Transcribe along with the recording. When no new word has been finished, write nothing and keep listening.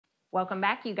Welcome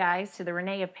back, you guys, to the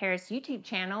René of Paris YouTube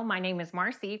channel. My name is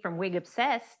Marcy from Wig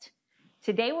Obsessed.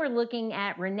 Today we're looking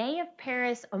at René of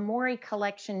Paris Amore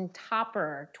Collection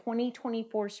Topper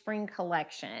 2024 Spring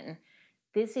Collection.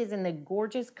 This is in the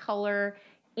gorgeous color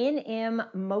NM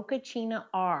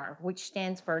Mochaccino-R, which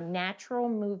stands for Natural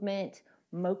Movement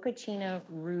Mochaccino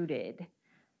Rooted.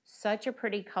 Such a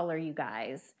pretty color, you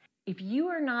guys. If you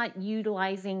are not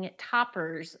utilizing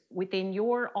toppers within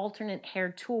your alternate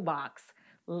hair toolbox,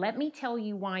 let me tell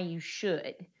you why you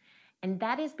should. And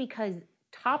that is because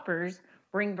toppers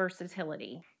bring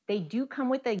versatility. They do come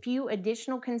with a few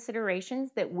additional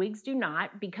considerations that wigs do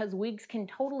not, because wigs can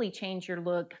totally change your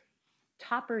look.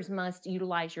 Toppers must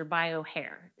utilize your bio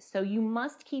hair. So you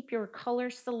must keep your color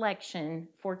selection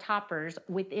for toppers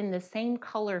within the same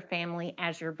color family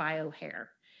as your bio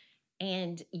hair.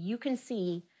 And you can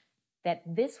see that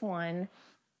this one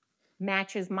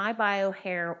matches my bio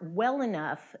hair well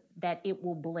enough that it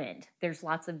will blend. There's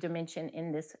lots of dimension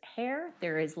in this hair.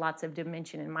 There is lots of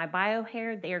dimension in my bio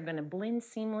hair. They are gonna blend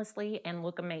seamlessly and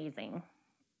look amazing.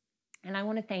 And I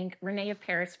wanna thank René of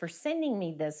Paris for sending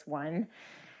me this one.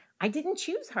 I didn't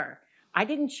choose her. I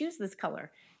didn't choose this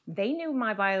color. They knew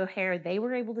my bio hair. They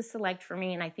were able to select for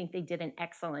me, and I think they did an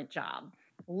excellent job.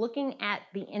 Looking at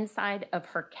the inside of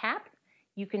her cap,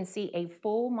 you can see a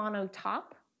full mono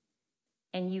top,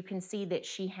 and you can see that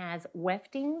she has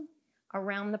wefting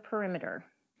around the perimeter.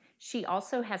 She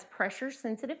also has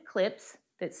pressure-sensitive clips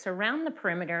that surround the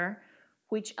perimeter,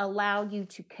 which allow you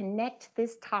to connect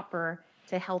this topper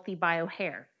to healthy bio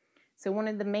hair. So one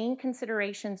of the main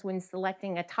considerations when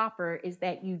selecting a topper is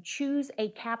that you choose a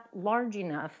cap large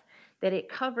enough that it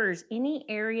covers any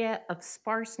area of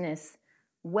sparseness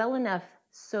well enough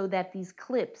so that these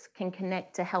clips can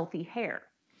connect to healthy hair.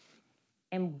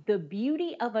 And the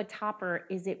beauty of a topper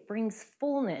is it brings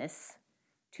fullness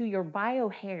to your bio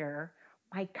hair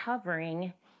by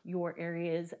covering your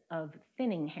areas of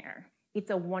thinning hair.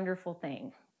 It's a wonderful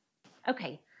thing.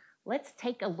 Okay, let's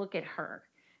take a look at her.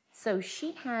 So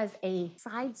she has a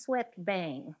side swept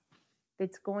bang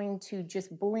that's going to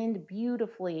just blend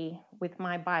beautifully with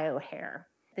my bio hair.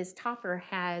 This topper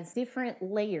has different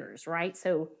layers, right?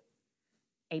 So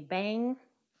a bang,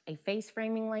 a face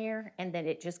framing layer, and then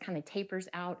it just kind of tapers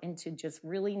out into just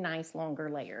really nice longer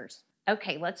layers.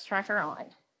 Okay, let's try her on.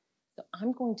 So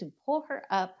I'm going to pull her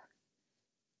up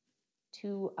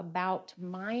to about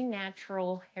my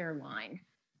natural hairline.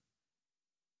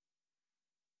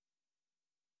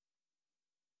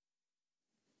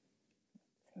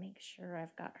 Let's make sure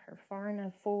I've got her far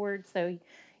enough forward so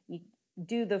you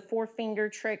do the four-finger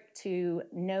trick to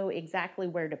know exactly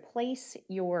where to place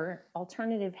your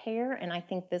alternative hair, and I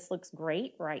think this looks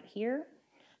great right here.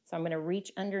 So I'm going to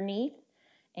reach underneath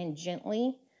and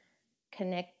gently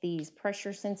connect these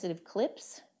pressure-sensitive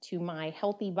clips to my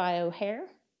healthy bio hair.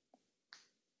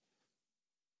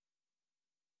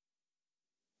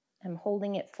 I'm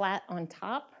holding it flat on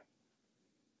top,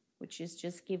 which is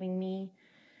just giving me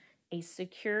a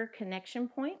secure connection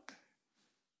point.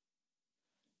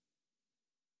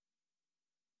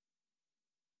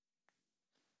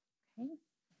 Okay,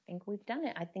 I think we've done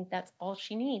it. I think that's all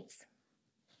she needs.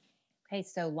 Okay,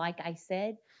 so like I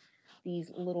said,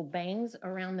 these little bangs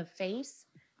around the face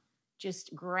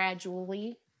just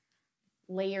gradually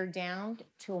layer down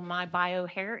till my bio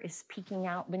hair is peeking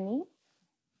out beneath.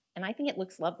 And I think it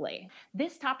looks lovely.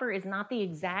 This topper is not the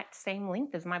exact same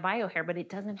length as my bio hair, but it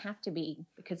doesn't have to be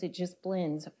because it just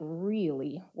blends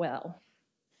really well.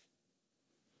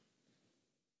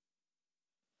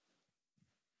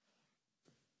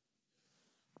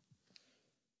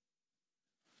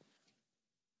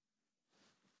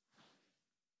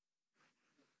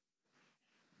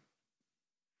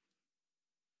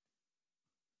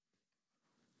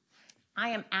 I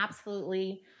am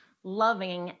absolutely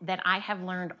loving that I have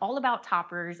learned all about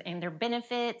toppers and their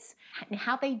benefits and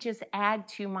how they just add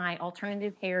to my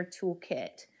alternative hair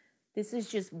toolkit. This is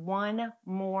just one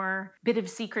more bit of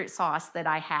secret sauce that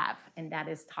I have, and that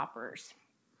is toppers.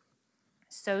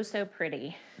 So, so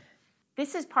pretty.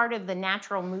 This is part of the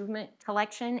Natural Movement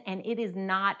collection, and it is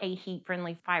not a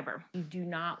heat-friendly fiber. You do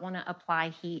not want to apply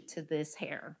heat to this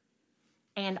hair.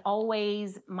 And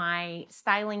always my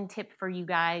styling tip for you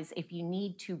guys, if you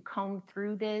need to comb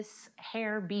through this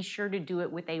hair, be sure to do it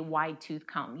with a wide tooth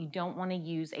comb. You don't want to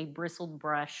use a bristled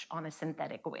brush on a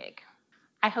synthetic wig.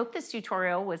 I hope this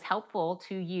tutorial was helpful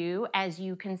to you as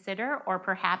you consider or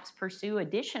perhaps pursue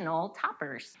additional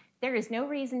toppers. There is no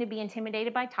reason to be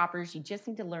intimidated by toppers. You just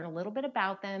need to learn a little bit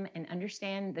about them and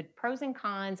understand the pros and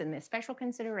cons and the special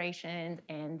considerations,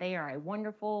 and they are a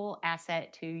wonderful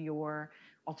asset to your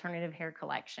alternative hair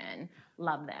collection.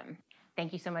 Love them.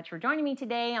 Thank you so much for joining me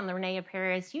today on the René of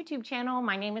Paris YouTube channel.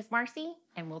 My name is Marcy,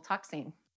 and we'll talk soon.